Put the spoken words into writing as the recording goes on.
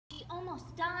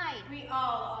almost died. We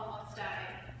all almost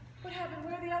died. What happened?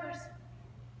 Where are the others?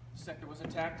 The sector was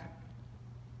attacked.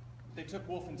 They took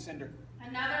Wolf and Cinder.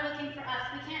 And now they're looking for us.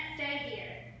 We can't stay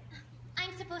here.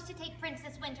 I'm supposed to take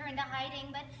Princess Winter into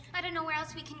hiding, but I don't know where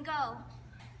else we can go.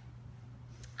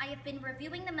 I have been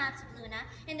reviewing the maps of Luna,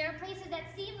 and there are places that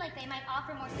seem like they might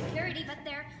offer more security, but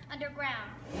they're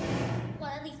underground.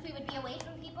 Well, at least we would be away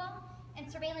from people,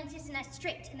 and surveillance isn't as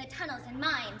strict in the tunnels and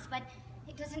mines, but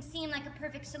it doesn't seem like a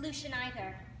perfect solution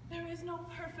either. There is no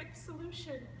perfect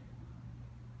solution.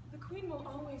 The Queen will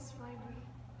always find me.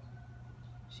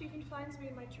 She even finds me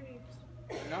in my dreams.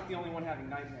 You're not the only one having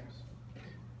nightmares.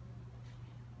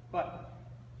 But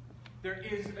there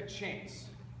is a chance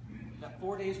that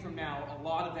 4 days from now, a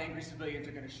lot of angry civilians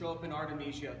are going to show up in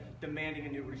Artemisia demanding a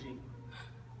new regime.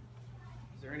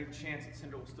 Is there any chance that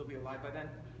Cinder will still be alive by then?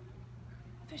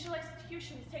 Official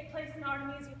executions take place in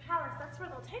Artemisia Palace. That's where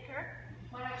they'll take her.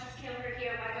 Why not just kill her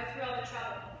here? Why go through all the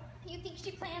trouble? You think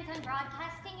she plans on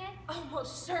broadcasting it? Oh,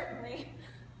 most certainly.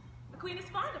 The Queen is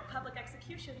fond of public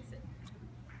executions.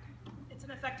 It's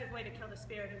an effective way to kill the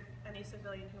spirit of any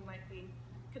civilian who might be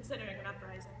considering an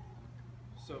uprising.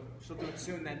 So she'll do it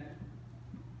soon then.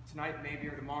 Tonight, maybe,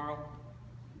 or tomorrow.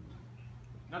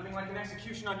 Nothing like an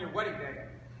execution on your wedding day.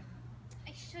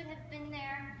 I should have been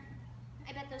there.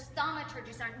 I bet those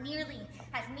thaumaturges aren't nearly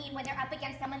as mean when they're up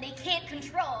against someone they can't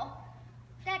control.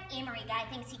 That Amory guy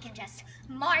thinks he can just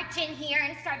march in here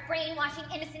and start brainwashing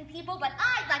innocent people, but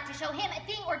I'd like to show him a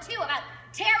thing or two about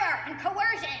terror and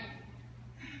coercion.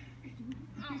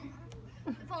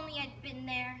 If only I'd been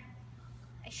there.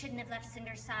 I shouldn't have left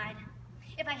Cinder's side.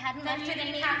 If I hadn't left her,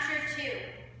 then then captured too,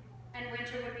 and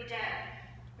Winter would be dead.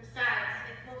 Besides,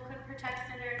 if Wolf could protect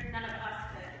Cinder, none of us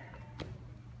could.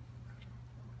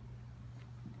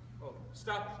 Oh,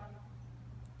 stop.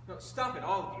 No, stop it,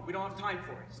 all of you. We don't have time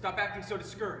for it. Stop acting so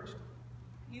discouraged.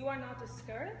 You are not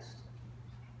discouraged?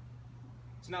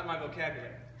 It's not my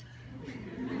vocabulary.